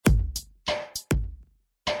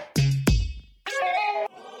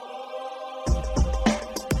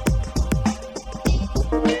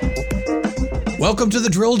Welcome to the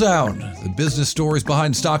Drill Down, the business stories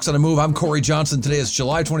behind stocks on a move. I'm Corey Johnson. Today is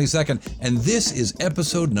July 22nd, and this is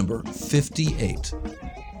episode number 58.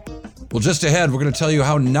 Well, just ahead, we're going to tell you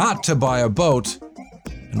how not to buy a boat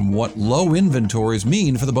and what low inventories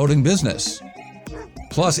mean for the boating business.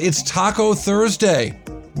 Plus, it's Taco Thursday.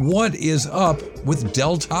 What is up with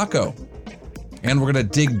Del Taco? And we're going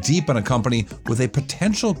to dig deep on a company with a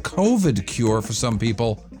potential COVID cure for some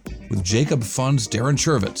people with Jacob Fund's Darren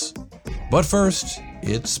Chervitz. But first,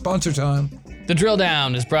 it's sponsor time. The Drill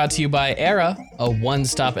Down is brought to you by Era, a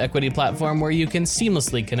one-stop equity platform where you can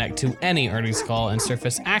seamlessly connect to any earnings call and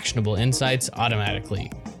surface actionable insights automatically.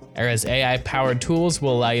 Era's AI-powered tools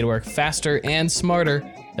will allow you to work faster and smarter.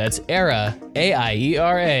 That's Era,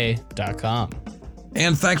 AIERA.com.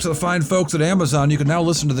 And thanks to the fine folks at Amazon, you can now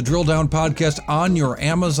listen to the Drill Down podcast on your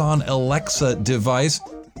Amazon Alexa device.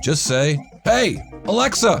 Just say, "Hey,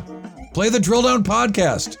 Alexa, play the Drill Down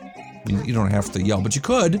podcast." You don't have to yell, but you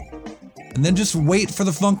could. And then just wait for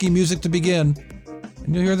the funky music to begin,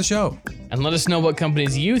 and you'll hear the show. And let us know what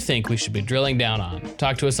companies you think we should be drilling down on.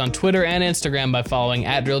 Talk to us on Twitter and Instagram by following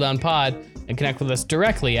 @DrillDownPod, and connect with us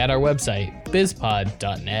directly at our website,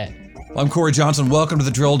 bizpod.net. I'm Corey Johnson. Welcome to the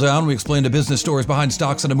Drill Down. We explain the business stories behind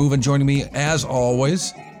stocks on a move, and joining me, as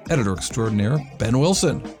always, editor extraordinaire, Ben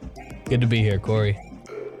Wilson. Good to be here, Corey.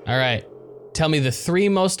 All right. Tell me the three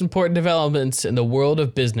most important developments in the world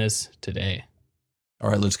of business today. All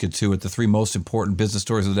right, let's get to it. The three most important business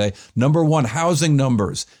stories of the day. Number one, housing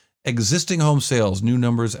numbers. Existing home sales, new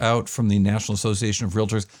numbers out from the National Association of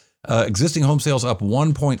Realtors. Existing home sales up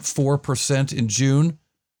 1.4% in June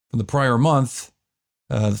from the prior month,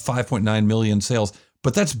 5.9 million sales.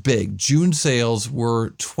 But that's big. June sales were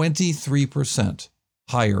 23%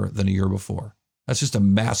 higher than a year before. That's just a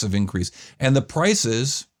massive increase. And the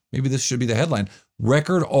prices, maybe this should be the headline,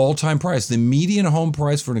 record all-time price. The median home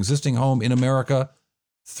price for an existing home in America,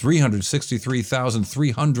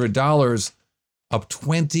 $363,300, up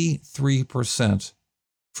 23%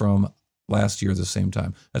 from last year at the same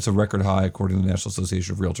time. That's a record high according to the National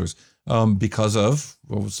Association of Realtors, because of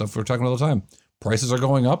stuff we're talking about all the time. Prices are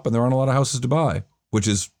going up and there aren't a lot of houses to buy, which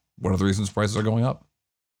is one of the reasons prices are going up.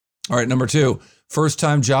 All right, number two,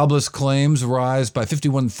 first-time jobless claims rise by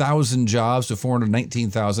 51,000 jobs to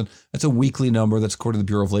 419,000. That's a weekly number. That's according to the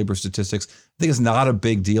Bureau of Labor Statistics. I think it's not a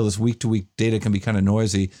big deal. This week-to-week data can be kind of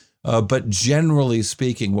noisy. But generally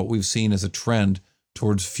speaking, what we've seen is a trend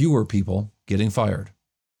towards fewer people getting fired.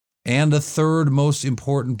 And the third most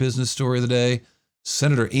important business story of the day,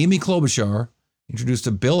 Senator Amy Klobuchar introduced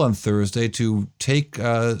a bill on Thursday to take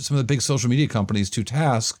some of the big social media companies to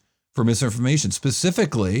task for misinformation,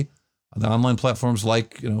 specifically on the online platforms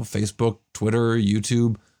like Facebook, Twitter,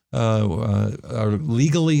 YouTube, are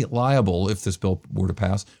legally liable, if this bill were to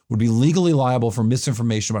pass, would be legally liable for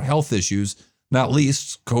misinformation about health issues, not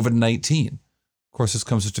least COVID-19. Of course, this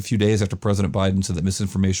comes just a few days after President Biden said that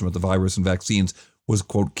misinformation about the virus and vaccines was,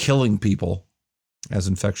 quote, killing people as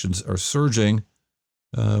infections are surging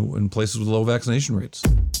in places with low vaccination rates.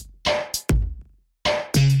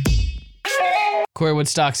 Corey, what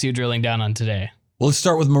stocks are you drilling down on today? Well, let's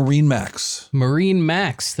start with MarineMax.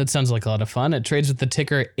 MarineMax, that sounds like a lot of fun. It trades with the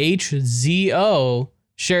ticker HZO.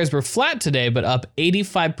 Shares were flat today, but up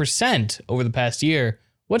 85% over the past year.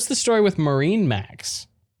 What's the story with MarineMax?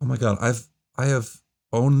 Oh my God, I have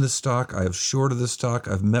owned this stock. I have shorted this stock.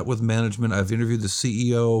 I've met with management. I've interviewed the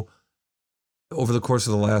CEO over the course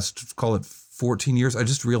of the last, call it 14 years. I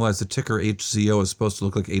just realized the ticker HZO is supposed to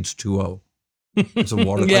look like H2O. It's a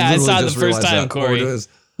water. Yeah, I saw it the first time, Corey.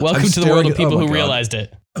 Welcome to the world of people who realized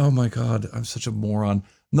it. Oh my God, I'm such a moron.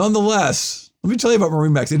 Nonetheless, let me tell you about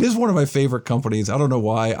MarineMax. It is one of my favorite companies. I don't know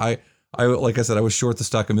why. I like I said, I was short the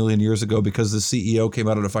stock a million years ago because the CEO came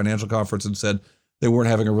out at a financial conference and said they weren't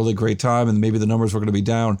having a really great time and maybe the numbers were going to be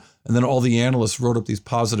down. And then all the analysts wrote up these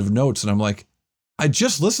positive notes. And I'm like, I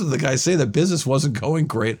just listened to the guy say that business wasn't going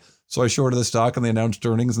great. So I shorted the stock and they announced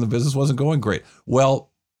earnings and the business wasn't going great. Well,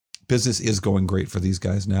 business is going great for these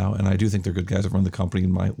guys now, and I do think they're good guys. I've run the company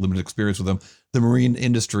in my limited experience with them. The marine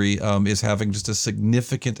industry is having just a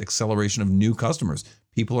significant acceleration of new customers.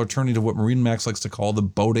 People are turning to what MarineMax likes to call the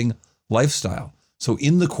boating lifestyle. So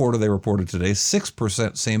in the quarter they reported today,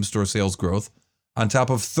 6% same-store sales growth on top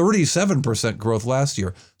of 37% growth last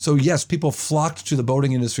year. So yes, people flocked to the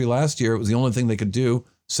boating industry last year. It was the only thing they could do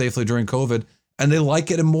safely during COVID, and they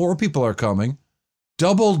like it, and more people are coming.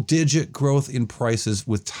 Double-digit growth in prices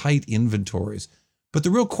with tight inventories. But the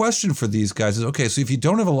real question for these guys is, okay, so if you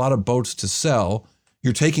don't have a lot of boats to sell,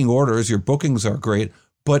 you're taking orders, your bookings are great,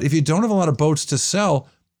 but if you don't have a lot of boats to sell,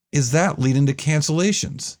 is that leading to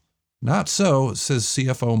cancellations? Not so, says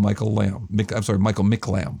CFO Michael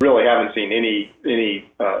McLamb. Really haven't seen any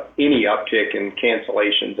uptick in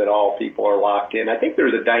cancellations at all. People are locked in. I think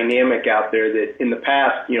there's a dynamic out there that in the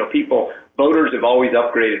past, boaters have always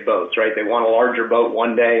upgraded boats, right? They want a larger boat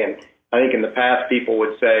one day, and I think in the past people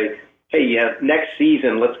would say, hey, next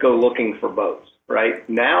season, let's go looking for boats, right?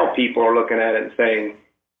 Now people are looking at it and saying,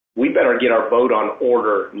 we better get our boat on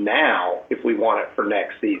order now if we want it for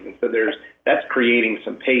next season. So that's creating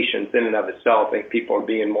some patience in and of itself. I think people are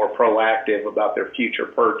being more proactive about their future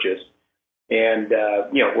purchase. And,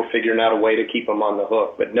 we're figuring out a way to keep them on the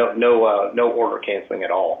hook, but no order canceling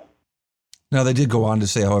at all. Now, they did go on to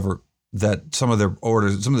say, however, that some of their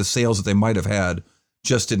orders, some of the sales that they might have had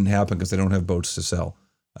just didn't happen because they don't have boats to sell.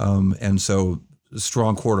 And so a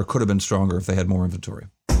strong quarter could have been stronger if they had more inventory.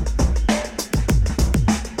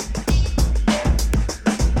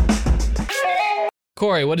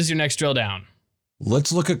 Corey, what is your next drill down?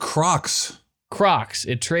 Let's look at Crocs. Crocs.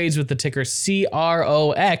 It trades with the ticker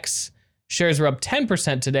CROX. Shares are up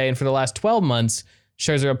 10% today, and for the last 12 months,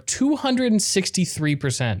 shares are up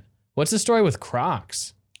 263%. What's the story with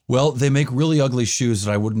Crocs? Well, they make really ugly shoes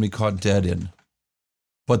that I wouldn't be caught dead in.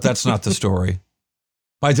 But that's not the story.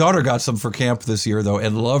 My daughter got some for camp this year, though,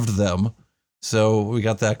 and loved them. So we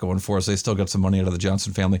got that going for us. They still got some money out of the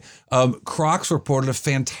Johnson family. Crocs reported a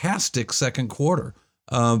fantastic second quarter.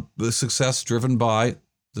 The success driven by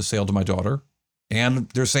the sale to my daughter and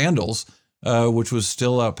their sandals, which was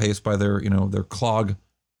still outpaced by their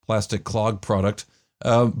plastic clog product.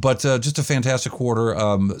 But just a fantastic quarter,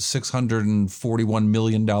 $641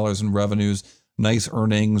 million in revenues, nice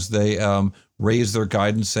earnings. They raised their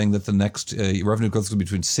guidance saying that the next revenue growth is going to be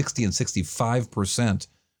between 60 and 65%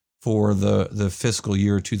 for the fiscal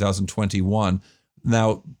year 2021.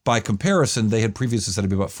 Now, by comparison, they had previously said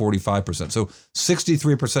it'd be about 45%. So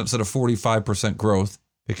 63% instead of 45% growth,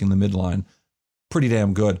 picking the midline. Pretty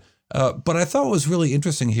damn good. But I thought what was really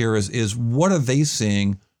interesting here is what are they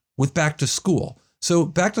seeing with back to school? So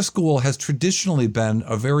back to school has traditionally been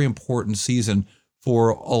a very important season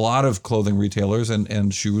for a lot of clothing retailers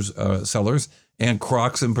and shoes sellers, and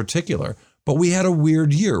Crocs in particular. But we had a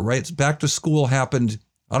weird year, right? Back to school happened,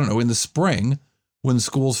 I don't know, in the spring when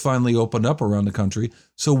schools finally opened up around the country.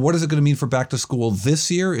 So what is it going to mean for back to school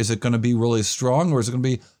this year? Is it going to be really strong, or is it going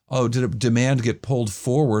to be, did demand get pulled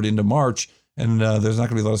forward into March and there's not going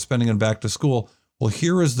to be a lot of spending on back to school? Well,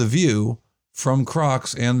 here is the view from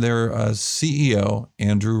Crocs and their CEO,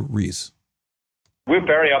 Andrew Rees. We're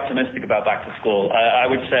very optimistic about back to school. I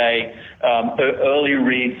would say early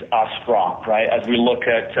reads are strong, right? As we look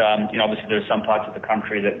at, obviously there's some parts of the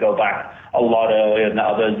country that go back a lot earlier than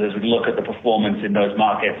others. As we look at the performance in those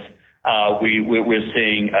markets, we're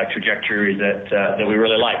seeing a trajectory that we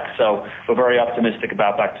really like. So we're very optimistic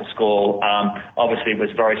about back to school. Obviously, it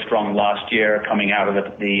was very strong last year coming out of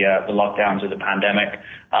the lockdowns of the pandemic.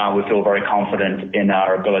 We feel very confident in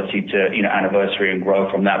our ability to anniversary and grow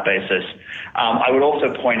from that basis. I would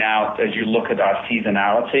also point out, as you look at our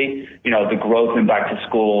seasonality, the growth in back to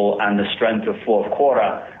school and the strength of fourth quarter,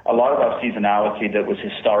 a lot of our seasonality that was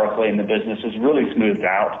historically in the business has really smoothed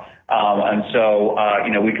out. And so,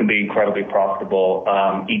 we can be incredibly profitable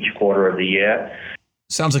each quarter of the year.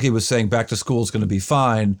 Sounds like he was saying back to school is going to be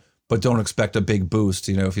fine, but don't expect a big boost.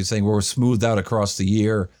 If he's saying we're smoothed out across the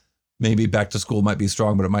year, maybe back to school might be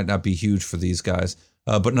strong, but it might not be huge for these guys.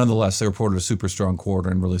 But nonetheless, they reported a super strong quarter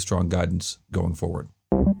and really strong guidance going forward.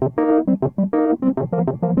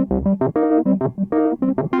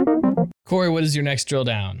 Corey, what is your next drill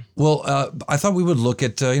down? Well, I thought we would look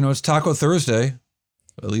at, it's Taco Thursday.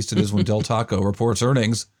 At least it is when Del Taco reports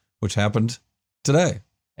earnings, which happened today.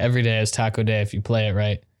 Every day is Taco Day if you play it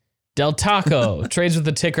right. Del Taco trades with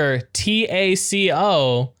the ticker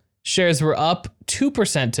TACO. Shares were up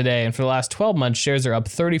 2% today, and for the last 12 months, shares are up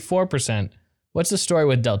 34%. What's the story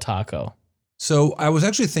with Del Taco? So I was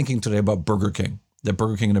actually thinking today about Burger King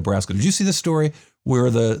in Nebraska. Did you see the story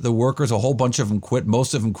where the workers, a whole bunch of them quit?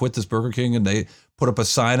 Most of them quit this Burger King, and they put up a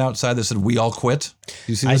sign outside that said, "We all quit."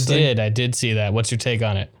 You see this thing? I did see that. What's your take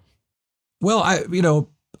on it? Well,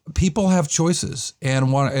 people have choices,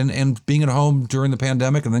 and being at home during the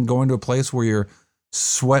pandemic and then going to a place where you're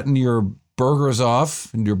sweating your burgers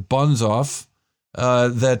off and your buns off.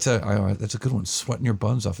 That's a good one. Sweating your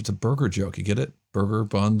buns off. It's a burger joke. You get it? Burger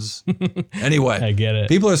buns. Anyway, I get it.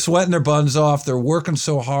 People are sweating their buns off. They're working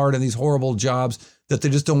so hard in these horrible jobs that they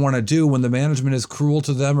just don't want to do. When the management is cruel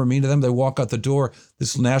to them or mean to them, they walk out the door.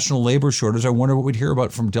 This national labor shortage. I wonder what we'd hear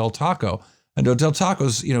about from Del Taco. I know Del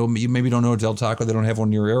Taco's, you maybe don't know Del Taco. They don't have one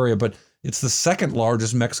in your area, but it's the second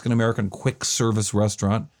largest Mexican-American quick service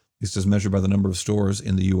restaurant, at least as measured by the number of stores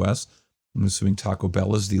in the U.S. I'm assuming Taco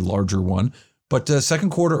Bell is the larger one. But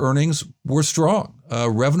second quarter earnings were strong.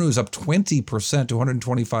 Revenue is up 20% to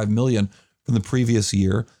 $125 million from the previous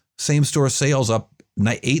year. Same store sales up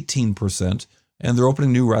 18%. And they're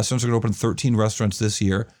opening new restaurants. They're going to open 13 restaurants this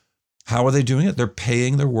year. How are they doing it? They're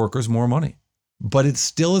paying their workers more money. But it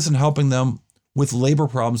still isn't helping them with labor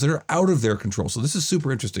problems that are out of their control. So this is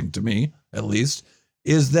super interesting to me, at least,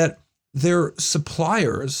 is that their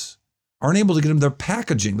suppliers aren't able to get them their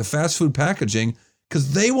packaging, the fast food packaging,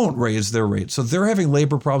 because they won't raise their rates. So they're having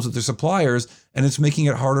labor problems with their suppliers, and it's making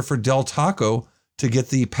it harder for Del Taco to get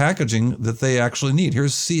the packaging that they actually need.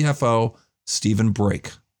 Here's CFO Stephen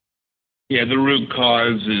Brake. Yeah, the root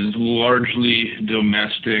cause is largely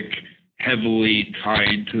domestic, heavily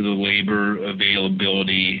tied to the labor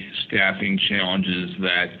availability, staffing challenges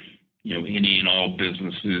that any and all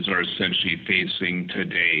businesses are essentially facing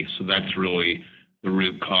today. So that's really the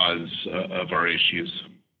root cause of our issues.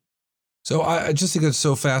 So I just think it's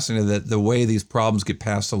so fascinating that the way these problems get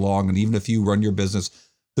passed along, and even if you run your business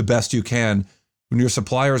the best you can, when your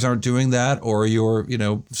suppliers aren't doing that, or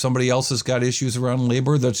somebody else has got issues around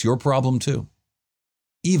labor, that's your problem too,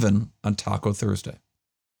 even on Taco Thursday.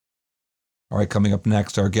 All right, coming up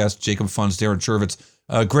next, our guest, Jacob Fund's Darren Chervitz,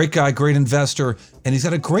 a great guy, great investor, and he's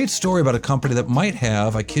got a great story about a company that might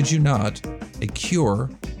have, I kid you not, a cure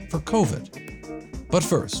for COVID. But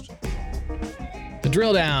first, The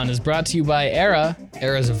Drill Down is brought to you by Era.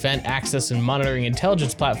 Era's event access and monitoring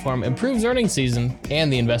intelligence platform improves earnings season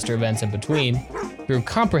and the investor events in between through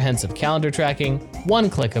comprehensive calendar tracking,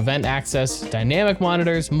 one-click event access, dynamic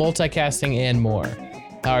monitors, multicasting, and more.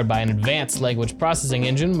 Powered by an advanced language processing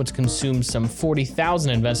engine, which consumes some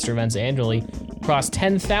 40,000 investor events annually across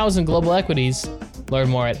 10,000 global equities. Learn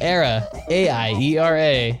more at AIERA.com.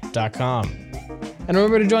 And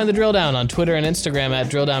remember to join the Drill Down on Twitter and Instagram at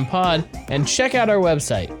DrillDownPod, and check out our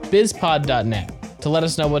website, bizpod.net, to let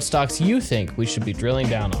us know what stocks you think we should be drilling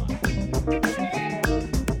down on.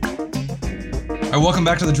 All right, welcome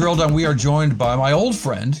back to the Drill Down. We are joined by my old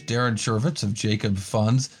friend, Darren Chervitz of Jacob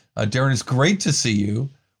Funds. Darren, it's great to see you.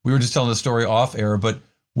 We were just telling the story off air, but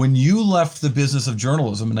when you left the business of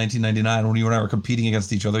journalism in 1999, when you and I were competing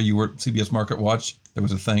against each other, you were at CBS Market Watch. There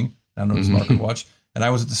was a thing. I don't know, it was Market Watch. And I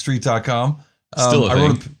was at TheStreet.com. Still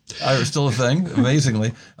a thing. Still a thing,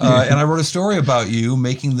 amazingly. And I wrote a story about you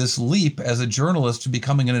making this leap as a journalist to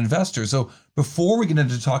becoming an investor. So before we get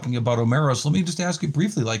into talking about Omeros, let me just ask you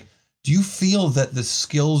briefly, do you feel that the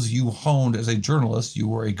skills you honed as a journalist, you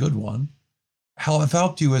were a good one, have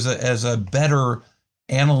helped you as a better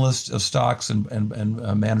analyst of stocks and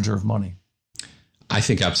a manager of money? I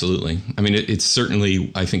think absolutely. I mean, it's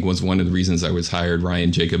certainly, I think, was one of the reasons I was hired.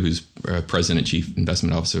 Ryan Jacob, who's president and chief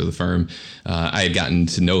investment officer of the firm, I had gotten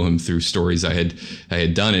to know him through stories I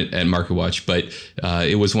had done at MarketWatch, but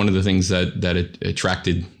it was one of the things that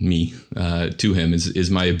attracted me to him is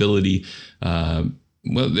my ability.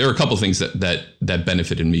 Well, there are a couple of things that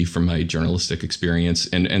benefited me from my journalistic experience,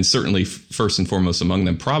 and certainly first and foremost among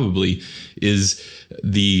them probably is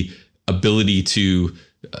the ability to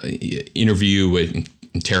interview and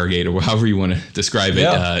interrogate, or however you want to describe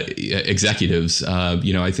it, executives.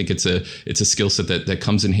 I think it's a skill set that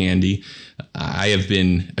comes in handy. I have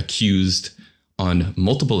been accused on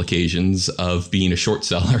multiple occasions of being a short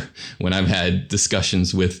seller when I've had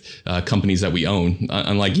discussions with companies that we own.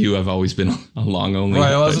 Unlike you, I've always been a long only.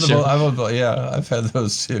 Right, I've had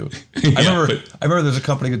those too. I remember there's a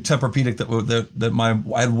company, Tempur-Pedic,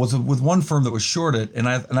 I was with one firm that was shorted, and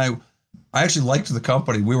I actually liked the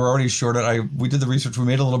company. We were already shorted. We did the research. We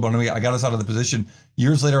made a little money. I got us out of the position.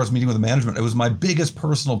 Years later, I was meeting with the management. It was my biggest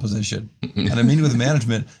personal position. And I'm meeting with the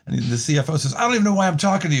management, and the CFO says, I don't even know why I'm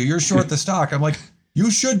talking to you. You're short the stock. I'm like, you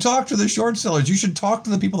should talk to the short sellers. You should talk to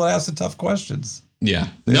the people that ask the tough questions. Yeah.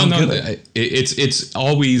 It's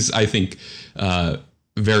always, I think,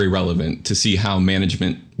 very relevant to see how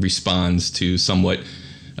management responds to somewhat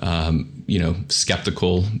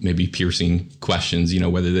skeptical, maybe piercing questions,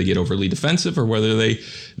 whether they get overly defensive or whether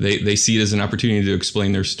they see it as an opportunity to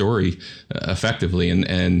explain their story effectively.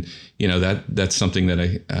 And that's something that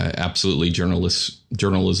I absolutely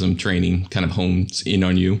journalism training kind of hones in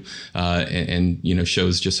on you and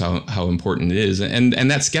shows just how important it is. And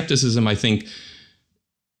that skepticism, I think,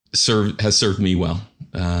 has served me well.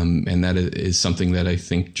 And that is something that I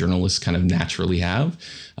think journalists kind of naturally have.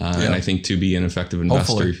 And I think to be an effective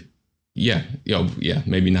investor, hopefully.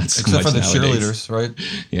 Maybe not so except much for the nowadays. Cheerleaders, right?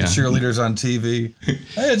 Yeah. The cheerleaders on TV.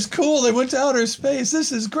 Hey, it's cool. They went to outer space.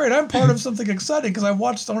 This is great. I'm part of something exciting because I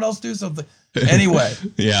watched someone else do something. Anyway,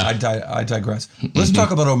 I digress. Let's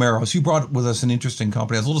talk about Omeros. You brought with us an interesting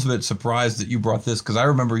company. I was a little bit surprised that you brought this because I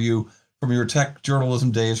remember you from your tech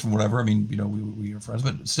journalism days, from whatever. I mean, we are friends,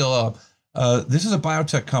 but still, this is a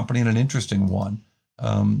biotech company and an interesting one,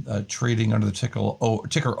 trading under the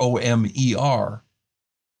ticker OMER.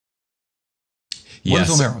 What is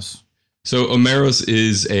Omeros? So Omeros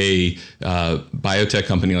is a biotech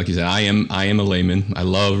company, like you said. I am a layman. I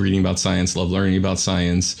love reading about science, love learning about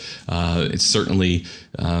science. It's certainly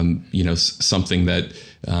something that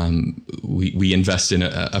we invest in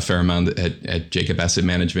a fair amount at Jacob Asset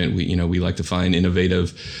Management. We like to find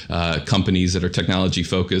innovative companies that are technology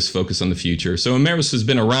focused on the future. So Omeros has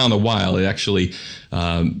been around a while. It actually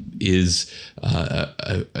is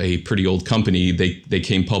a pretty old company. They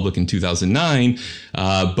came public in 2009,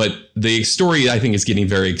 but the story, I think, is getting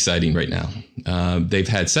very exciting right now. They've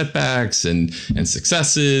had setbacks and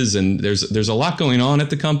successes, and there's a lot going on at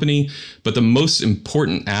the company. But the most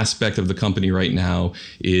important aspect of the company right now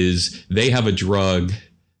is they have a drug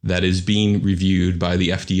that is being reviewed by the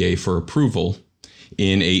FDA for approval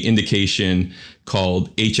in a indication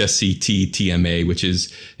called HSCT-TMA, which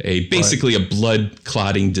is basically a blood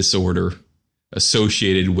clotting disorder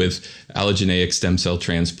associated with allogeneic stem cell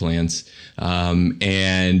transplants.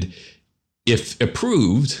 And if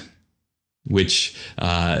approved, which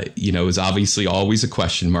is obviously always a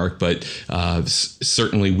question mark, but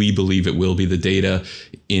certainly we believe it will be. The data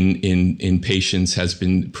in patients has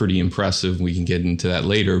been pretty impressive. We can get into that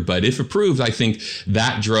later. But if approved, I think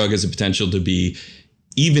that drug has a potential to be,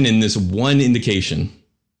 even in this one indication,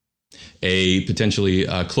 a potentially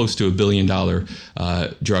close to $1 billion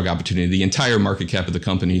drug opportunity. The entire market cap of the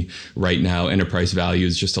company right now, enterprise value,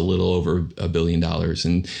 is just a little over $1 billion.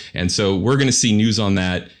 And so we're going to see news on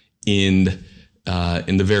that in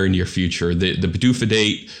the very near future. The PDUFA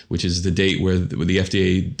date, which is the date where the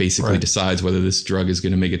FDA basically decides whether this drug is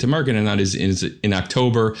going to make it to market or not, is in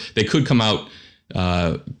October. They could come out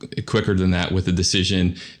quicker than that with a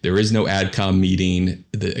decision. There is no AdCom meeting.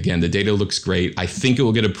 Again, the data looks great. I think it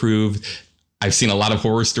will get approved. I've seen a lot of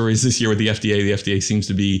horror stories this year with the FDA. The FDA seems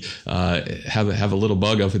to be have a little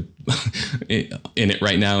bug of it in it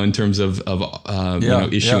right now in terms of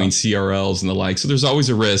issuing CRLs and the like. So there's always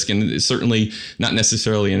a risk, and it's certainly not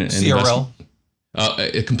necessarily an CRL,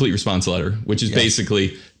 a complete response letter, which is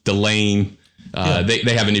basically delaying.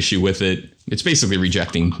 They have an issue with it. It's basically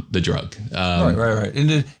rejecting the drug. Right.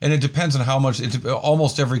 And it depends on how much.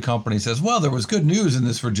 Almost every company says, well, there was good news in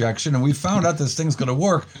this rejection, and we found out this thing's going to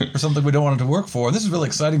work for something we don't want it to work for. And this is really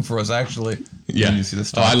exciting for us, actually. Yeah. You see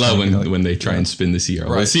the I love when they try and spin the CRL.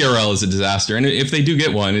 Right. The CRL is a disaster. And if they do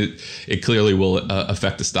get one, it clearly will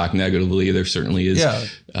affect the stock negatively. There certainly is. Yeah.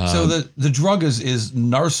 So the drug is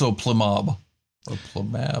narsoplimab. Or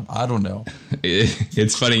Plumab, I don't know.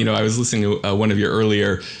 It's funny, I was listening to one of your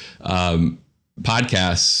earlier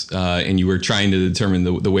podcasts, and you were trying to determine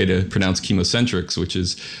the way to pronounce Chemocentrics, which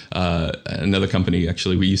is another company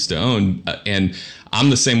actually we used to own. And I'm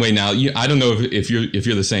the same way now. I don't know if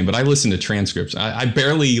you're the same, but I listen to transcripts. I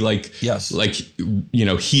barely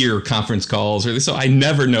hear conference calls so I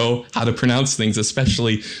never know how to pronounce things,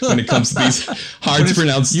 especially when it comes to these hard to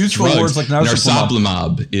pronounce useful drugs. Words like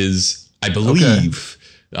narsoplimab is, I believe,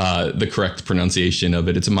 the correct pronunciation of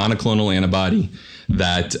it. It's a monoclonal antibody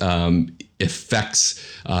that affects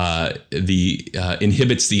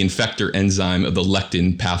inhibits the infector enzyme of the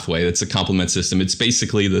lectin pathway. That's a complement system. It's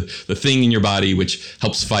basically the thing in your body which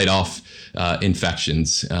helps fight off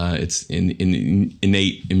infections. It's in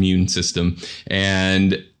innate immune system,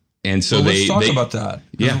 and so let's talk about that.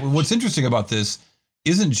 Yeah. What's interesting about this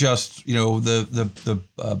isn't just the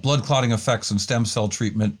blood clotting effects and stem cell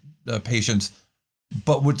treatment patients,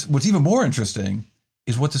 but what's even more interesting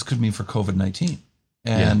is what this could mean for COVID-19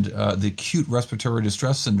 and the acute respiratory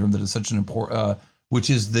distress syndrome that is such an important,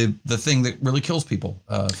 which is the thing that really kills people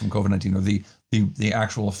from COVID-19, or the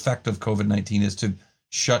actual effect of COVID-19 is to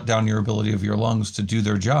shut down your ability of your lungs to do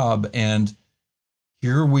their job. And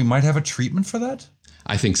here we might have a treatment for that.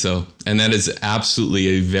 I think so. And that is absolutely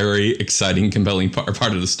a very exciting, compelling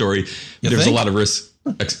part of the story. There's a lot of risk.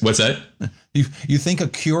 What's that? You think a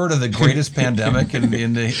cure to the greatest pandemic in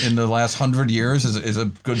the last 100 years is a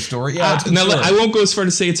good story? Yeah. Now, I won't go as far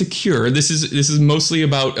to say it's a cure. This is mostly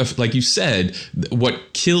about, like you said,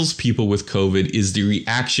 what kills people with COVID is the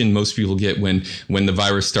reaction most people get when the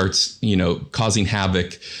virus starts, causing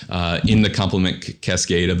havoc in the complement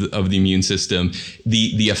cascade of the immune system.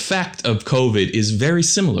 The effect of COVID is very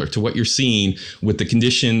similar to what you're seeing with the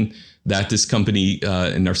condition that this company,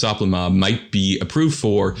 narsoplimab, might be approved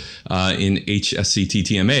for in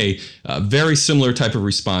HSCT-TMA. Very similar type of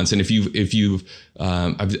response. And if you've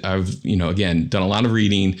I've again done a lot of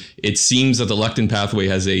reading, it seems that the lectin pathway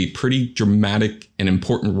has a pretty dramatic and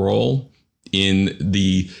important role in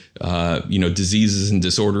the diseases and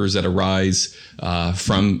disorders that arise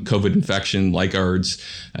from COVID infection, like ARDS,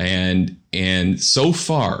 and so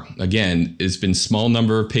far, again, it's been small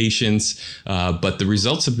number of patients, but the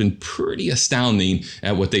results have been pretty astounding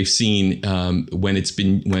at what they've seen when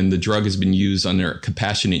the drug has been used on their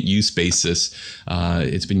compassionate use basis.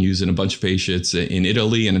 It's been used in a bunch of patients in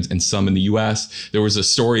Italy and some in the U.S. There was a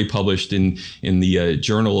story published in the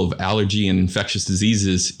Journal of Allergy and Infectious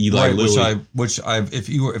Diseases, Eli Lilly. If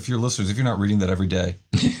you're listeners, if you're not reading that every day,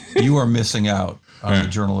 you are missing out on the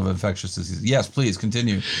Journal of Infectious Diseases. Yes, please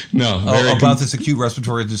continue. No, about this acute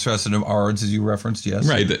respiratory distress and ARDS, as you referenced. Yes,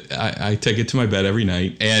 right. I take it to my bed every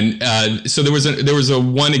night, and so there was a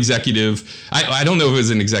one executive. I don't know if it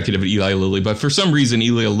was an executive at Eli Lilly, but for some reason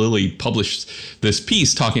Eli Lilly published this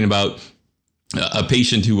piece talking about a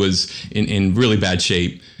patient who was in really bad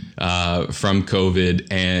shape from COVID,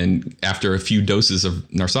 and after a few doses of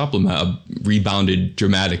narsoplimab rebounded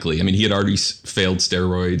dramatically. I mean, he had already failed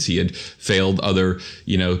steroids, he had failed other,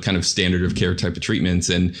 kind of standard of care type of treatments,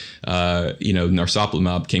 and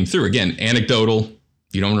narsoplimab came through. Again, anecdotal.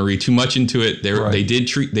 You don't want to read too much into it. They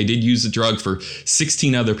did use the drug for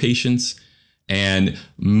 16 other patients, and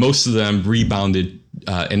most of them rebounded.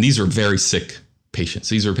 And these are very sick patients.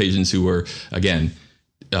 These are patients who were, again,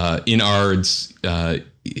 in ARDS,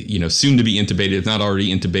 soon to be intubated, if not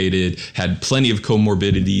already intubated, had plenty of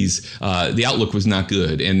comorbidities. The outlook was not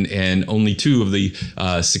good, and only 2 of the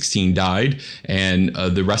 16 died, and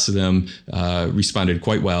the rest of them responded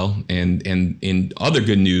quite well. And in other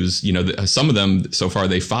good news, some of them so far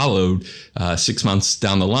they followed 6 months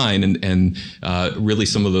down the line, and really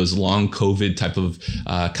some of those long COVID type of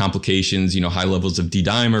complications, high levels of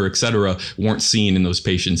D-dimer, et cetera, weren't seen in those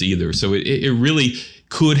patients either. So it really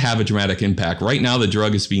could have a dramatic impact. Right now, the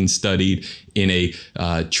drug is being studied in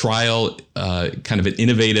a trial, kind of an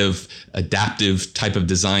innovative, adaptive type of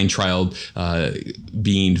design trial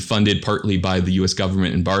being funded partly by the U.S.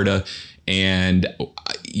 government and BARDA. And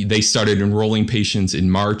they started enrolling patients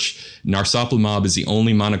in March. Narsoplimab is the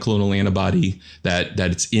only monoclonal antibody that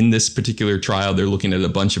it's in this particular trial. They're looking at a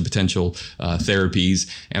bunch of potential therapies.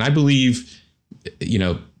 And I believe,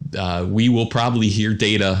 we will probably hear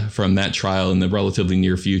data from that trial in the relatively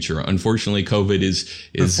near future. Unfortunately, COVID is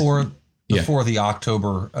before the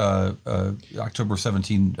October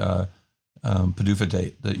 17 PDUFA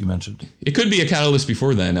date that you mentioned. It could be a catalyst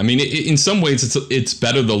before then. I mean, in some ways, it's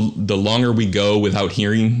better the longer we go without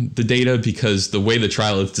hearing the data, because the way the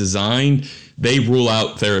trial is designed, they rule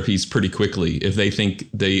out therapies pretty quickly if they think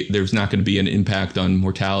there's not going to be an impact on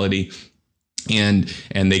mortality. And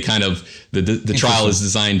they kind of the trial is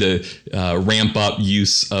designed to ramp up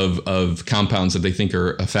use of compounds that they think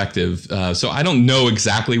are effective. So I don't know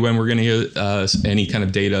exactly when we're going to hear any kind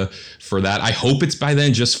of data for that. I hope it's by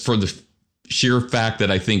then, just for the sheer fact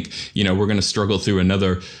that I think we're going to struggle through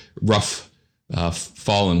another rough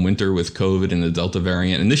fall and winter with COVID and the Delta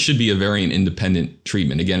variant. And this should be a variant independent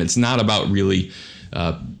treatment. Again, it's not about really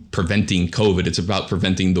preventing COVID. It's about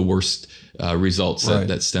preventing the worst results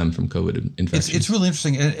that stem from COVID infection. It's really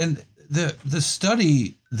interesting, and the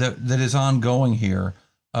study that is ongoing here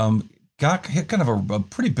got hit kind of a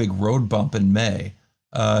pretty big road bump in May.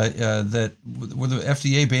 Where the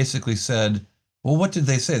FDA basically said, well, what did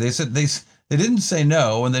they say? They said they didn't say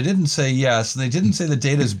no, and they didn't say yes, and they didn't say the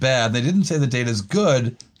data is bad, and they didn't say the data is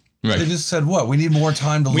good. Right. They just said, we need more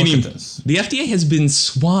time to look at this. The FDA has been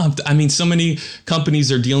swamped. I mean, so many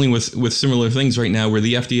companies are dealing with similar things right now, where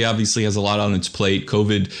the FDA obviously has a lot on its plate.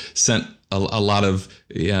 COVID sent a lot of,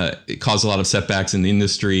 it caused a lot of setbacks in the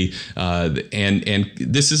industry. And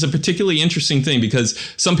this is a particularly interesting thing, because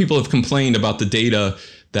some people have complained about the data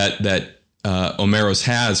that Omeros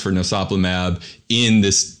has for narsoplimab in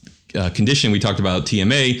this condition we talked about,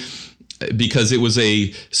 TMA, because it was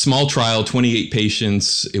a small trial, 28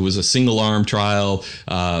 patients. It was a single arm trial.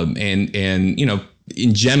 And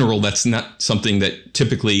in general, that's not something that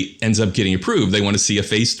typically ends up getting approved. They want to see a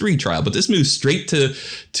phase 3 trial, but this moves straight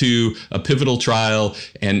to a pivotal trial.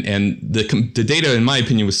 And the data, in my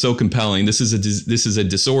opinion, was so compelling. This is a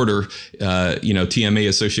disorder, TMA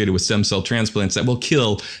associated with stem cell transplants, that will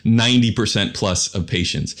kill 90% plus of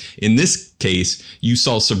patients. In this case, you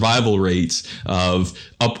saw survival rates of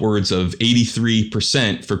upwards of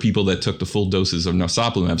 83% for people that took the full doses of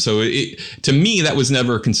narsoplimab. So to me, that was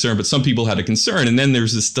never a concern, but some people had a concern. And then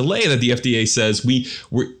there's this delay that the FDA says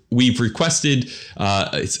we've requested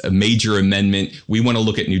it's a major amendment. We want to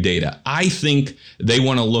look at new data. I think they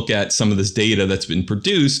want to look at some of this data that's been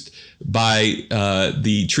produced by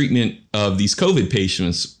the treatment of these COVID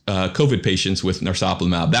patients with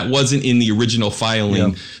narsoplimab. That wasn't in the original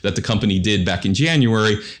filing that the company did back in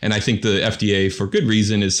January. And I think the FDA, for good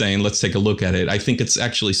reason, is saying, let's take a look at it. I think it's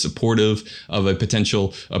actually supportive of a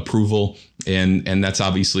potential approval. And that's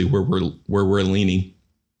obviously where we're leaning.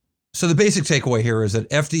 So the basic takeaway here is that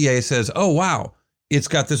FDA says, oh, wow, it's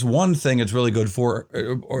got this one thing it's really good for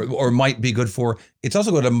or might be good for. It's also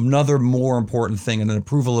got another more important thing, and an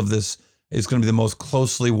approval of this is going to be the most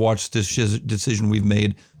closely watched decision we've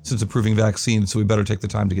made since approving vaccines. So we better take the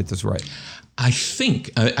time to get this right. I think,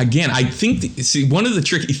 one of the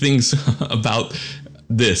tricky things about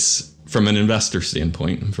this from an investor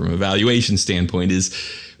standpoint and from a valuation standpoint is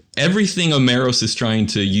everything Omeros is trying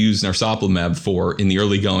to use narsoplimab for in the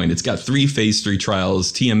early going. It's got 3 phase 3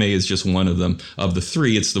 trials. TMA is just one of them. Of the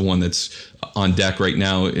 3, it's the one that's on deck right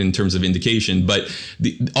now in terms of indication. But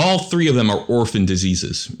all 3 of them are orphan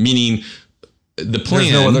diseases, meaning the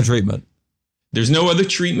plan. There's no other treatment. There's no other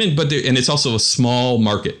treatment, and it's also a small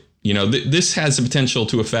market. This has the potential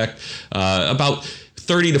to affect about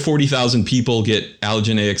 30 to 40,000 people get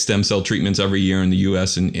allogeneic stem cell treatments every year in the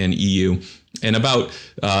US and EU. And about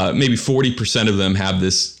maybe 40% of them have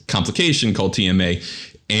this complication called TMA.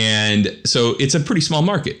 And so it's a pretty small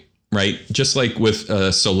market, right? Just like with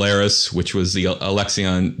Solaris, which was the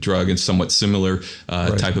Alexion drug and somewhat similar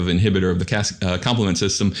type of inhibitor of the complement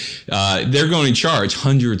system, they're going to charge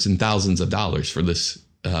hundreds and thousands of dollars for this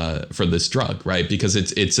drug, right? Because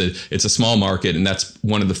it's a small market, and that's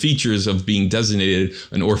one of the features of being designated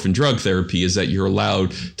an orphan drug therapy is that you're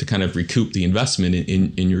allowed to kind of recoup the investment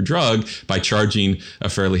in your drug by charging a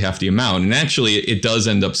fairly hefty amount. And actually, it does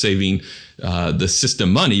end up saving the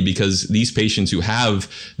system money, because these patients who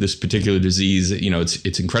have this particular disease,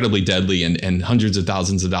 it's incredibly deadly, and hundreds of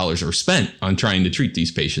thousands of dollars are spent on trying to treat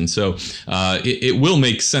these patients. So it will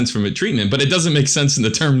make sense from a treatment, but it doesn't make sense in the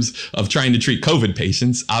terms of trying to treat COVID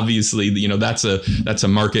patients. Obviously, that's a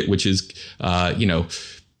market which is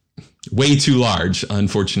way too large,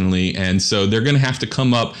 unfortunately. And so they're going to have to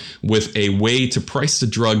come up with a way to price the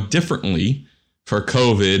drug differently for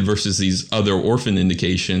COVID versus these other orphan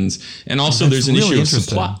indications. And also there's an issue of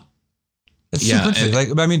supply. That's super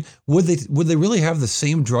interesting. Would they really have the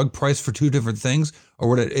same drug price for 2 different things? Or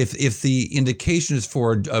would it, if the indication is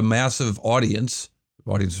for a massive audience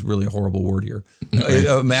is really a horrible word here,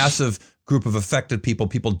 a massive group of affected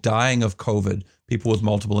people dying of COVID, people with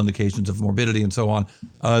multiple indications of morbidity and so on,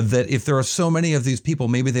 that if there are so many of these people,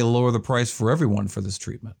 maybe they lower the price for everyone for this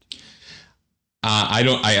treatment?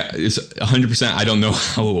 It's 100%. I don't know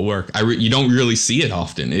how it will work. You don't really see it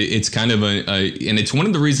often. It's kind of and it's one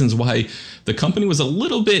of the reasons why the company was a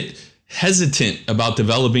little bit hesitant about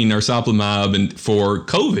developing narsoplimab and for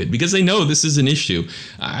COVID, because they know this is an issue.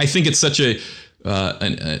 I think it's such a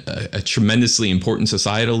tremendously important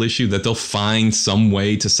societal issue that they'll find some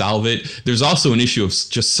way to solve it. There's also an issue of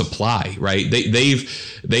just supply, right?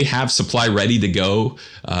 They have supply ready to go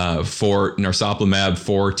for narsoplimab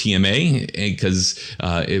for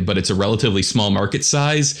TMA, but it's a relatively small market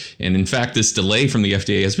size. And in fact, this delay from the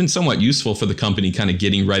FDA has been somewhat useful for the company, kind of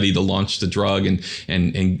getting ready to launch the drug and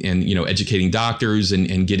educating doctors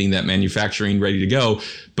and getting that manufacturing ready to go.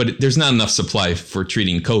 But there's not enough supply for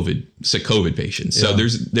treating sick COVID patients. So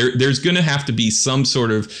there's going to have to be some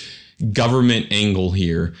sort of government angle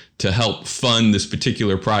here to help fund this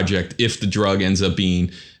particular project if the drug ends up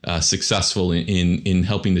being successful in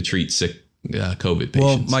helping to treat sick COVID patients.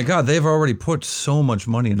 Well, my God, they've already put so much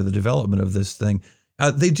money into the development of this thing.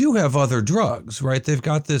 They do have other drugs, right? They've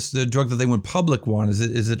got the drug that they went public on.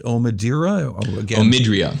 Is it Omidria?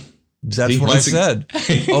 Omidria. That's what I said.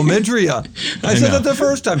 Omidria. I said that the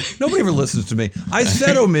first time. Nobody ever listens to me. I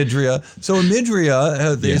said Omidria. So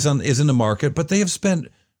Omidria is in the market, but they have spent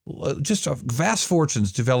just vast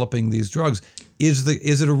fortunes developing these drugs. Is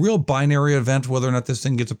it a real binary event whether or not this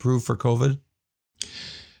thing gets approved for COVID?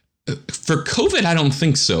 For COVID, I don't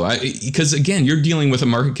think so. Because again, you're dealing with a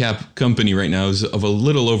market cap company right now of a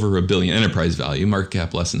little over $1 billion enterprise value, market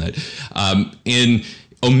cap less than that. And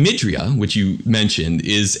Omidria, which you mentioned,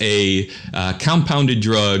 is a compounded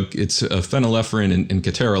drug. It's a phenylephrine and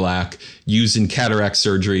ketorolac used in cataract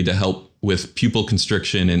surgery to help with pupil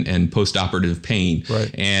constriction and postoperative pain.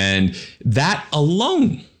 Right. And that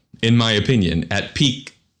alone, in my opinion, at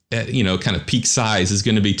peak, kind of peak size, is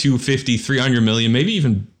going to be 250, 300 million, maybe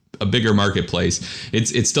even a bigger marketplace.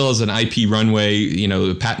 It still has an IP runway,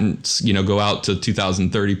 the patents, go out to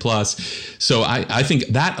 2030 plus. So I think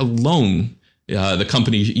that alone the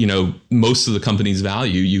company, most of the company's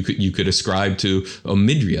value you could ascribe to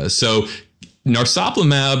Omidria. So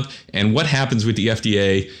narsoplimab and what happens with the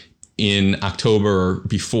FDA in October or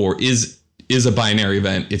before is a binary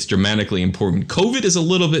event. It's dramatically important. COVID is a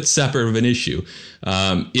little bit separate of an issue.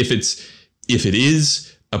 If it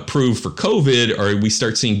is approved for COVID, or we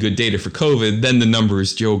start seeing good data for COVID, then the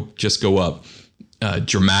numbers just go up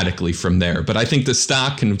dramatically from there. But I think the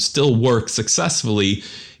stock can still work successfully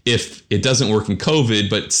if it doesn't work in COVID,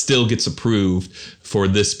 but still gets approved for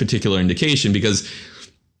this particular indication, because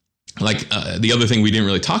the other thing we didn't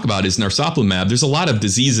really talk about is narsoplimab. There's a lot of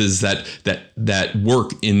diseases that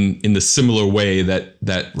work in the similar way that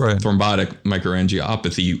thrombotic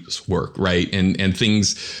microangiopathies work, right? And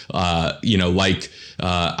things like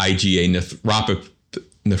IgA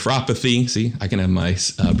nephropathy. See, I can have my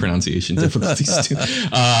pronunciation difficulties too.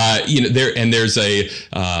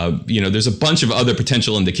 There's a bunch of other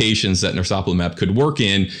potential indications that narsoplimab could work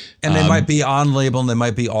in, and they might be on label and they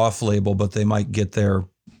might be off label, but they might get there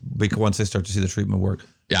once they start to see the treatment work.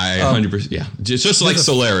 Yeah, 100%. Yeah, just like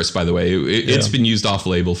Solaris, by the way, it's been used off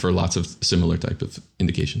label for lots of similar type of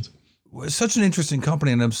indications. It's such an interesting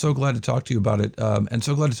company, and I'm so glad to talk to you about it, and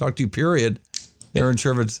so glad to talk to you. Period, Darren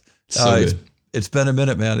Chervitz. It's been a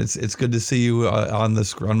minute, man. It's good to see you on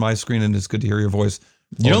my screen, and it's good to hear your voice.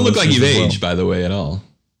 You don't look like you've aged, by the way, at all.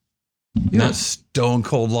 You're a stone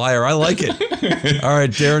cold liar. I like it. All right,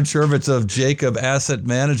 Darren Chervitz of Jacob Asset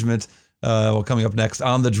Management. Coming up next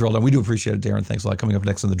on the Drill Down. We do appreciate it, Darren. Thanks a lot. Coming up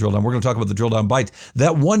next on the Drill Down, we're going to talk about the Drill Down Bite.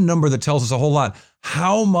 That one number that tells us a whole lot.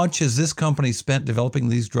 How much has this company spent developing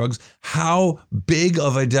these drugs? How big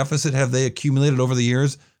of a deficit have they accumulated over the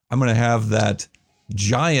years? I'm going to have that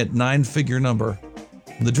giant 9-figure number.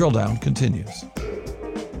 The Drill Down continues.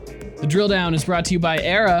 The Drill Down is brought to you by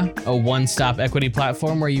Era, a one-stop equity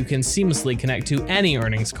platform where you can seamlessly connect to any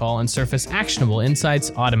earnings call and surface actionable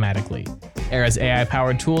insights automatically. Era's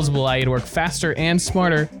AI-powered tools will allow you to work faster and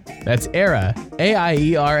smarter. That's Era,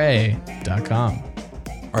 AIERA.com. All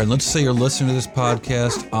right, let's say you're listening to this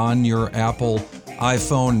podcast on your Apple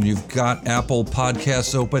iPhone, and you've got Apple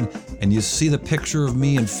Podcasts open, and you see the picture of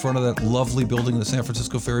me in front of that lovely building, the San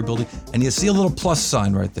Francisco Ferry Building, and you see a little plus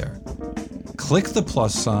sign right there. Click the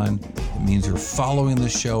plus sign. It means you're following the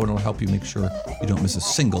show, and it'll help you make sure you don't miss a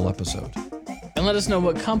single episode. And let us know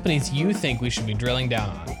what companies you think we should be drilling down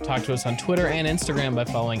on. Talk to us on Twitter and Instagram by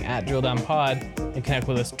following @DrillDownPod, and connect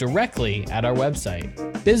with us directly at our website,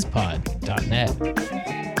 bizpod.net.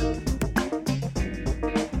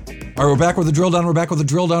 All right, we're back with the Drill Down. We're back with the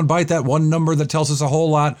Drill Down Bite, that one number that tells us a whole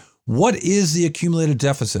lot. What is the accumulated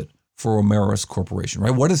deficit for Omeros Corporation,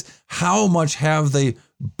 right? How much have they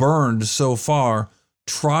burned so far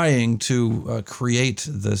trying to create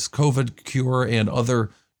this COVID cure and other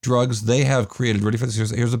drugs they have created? Ready for this?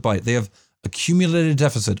 Here's a bite. They have accumulated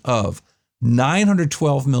deficit of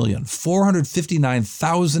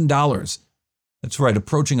 $912,459,000. That's right,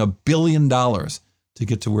 approaching $1 billion to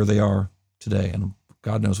get to where they are today. And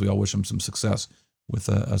God knows we all wish them some success with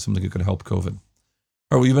something that could help COVID.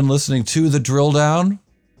 All right, we've been listening to The Drill Down.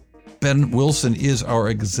 Ben Wilson is our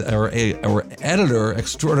editor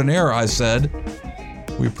extraordinaire, I said.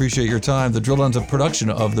 We appreciate your time. The Drill Down's a production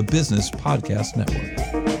of the Business Podcast Network.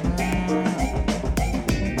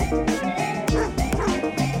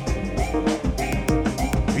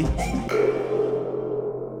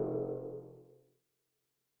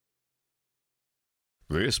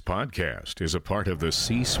 This podcast is a part of the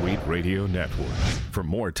C-Suite Radio Network. For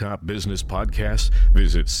more top business podcasts,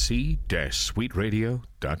 visit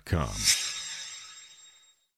c-suiteradio.com.